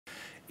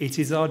It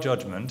is our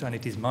judgment, and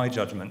it is my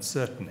judgment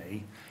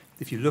certainly,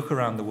 if you look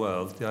around the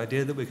world, the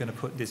idea that we're going to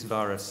put this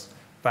virus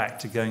back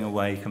to going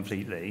away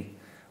completely,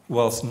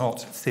 whilst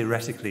not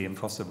theoretically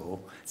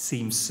impossible,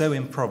 seems so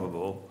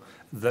improbable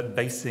that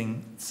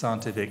basing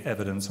scientific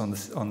evidence on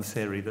the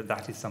theory that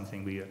that is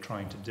something we are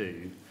trying to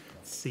do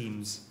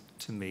seems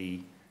to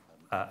me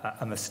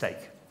a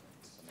mistake.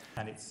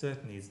 And it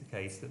certainly is the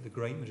case that the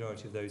great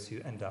majority of those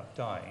who end up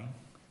dying,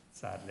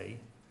 sadly,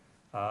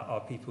 are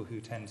people who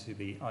tend to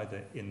be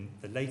either in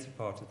the later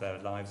part of their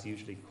lives,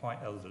 usually quite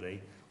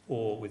elderly,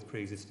 or with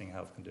pre-existing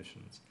health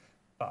conditions.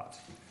 But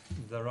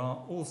there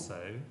are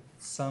also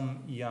some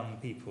young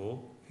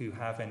people who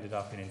have ended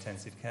up in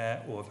intensive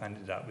care or have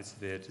ended up with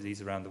severe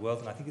disease around the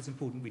world. And I think it's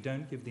important we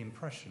don't give the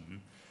impression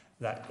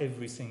that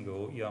every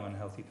single young and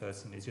healthy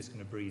person is just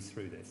going to breeze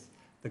through this.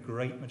 The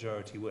great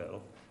majority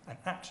will. And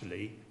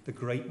actually, the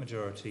great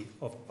majority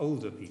of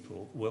older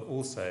people will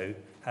also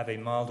have a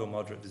mild or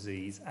moderate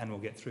disease and will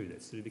get through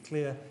this. So to be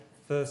clear,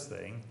 first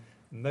thing,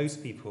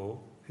 most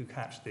people who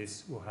catch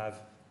this will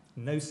have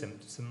no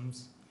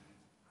symptoms,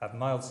 have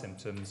mild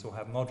symptoms, or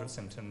have moderate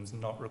symptoms,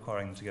 not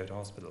requiring them to go to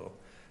hospital.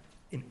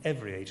 In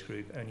every age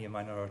group, only a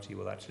minority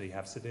will actually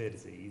have severe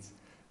disease,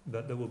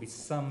 but there will be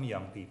some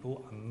young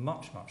people, a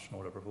much, much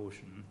smaller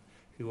proportion,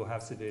 who will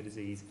have severe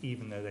disease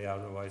even though they are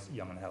otherwise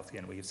young and healthy,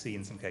 and we have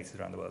seen some cases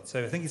around the world.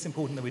 So I think it's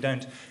important that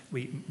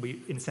we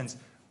in a sense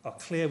are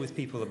clear with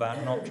people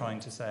about not trying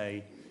to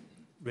say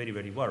really,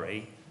 really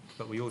worry,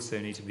 but we also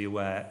need to be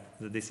aware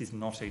that this is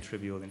not a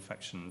trivial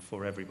infection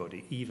for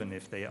everybody, even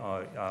if they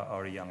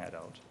are a young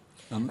adult.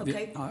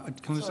 Okay.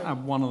 Can I just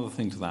add one other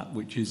thing to that,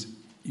 which is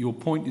your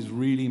point is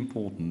really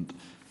important,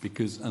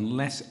 because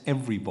unless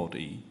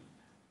everybody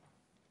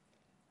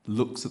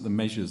looks at the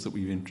measures that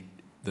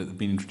that have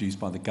been introduced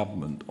by the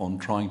government on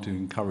trying to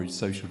encourage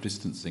social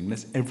distancing,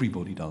 unless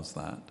everybody does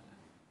that,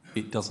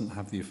 it doesn't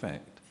have the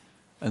effect.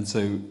 And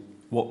so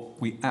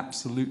what we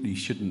absolutely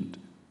shouldn't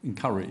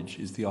encourage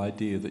is the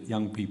idea that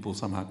young people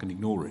somehow can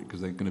ignore it because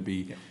they're going to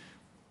be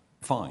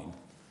fine.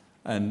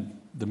 And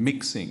the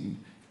mixing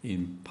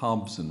in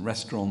pubs and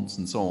restaurants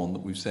and so on that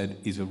we've said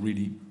is a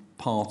really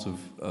part of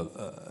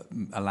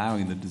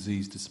allowing the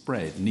disease to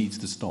spread needs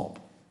to stop.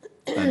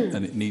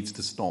 And it needs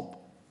to stop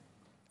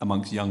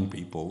amongst young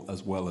people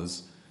as well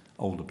as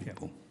older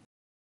people.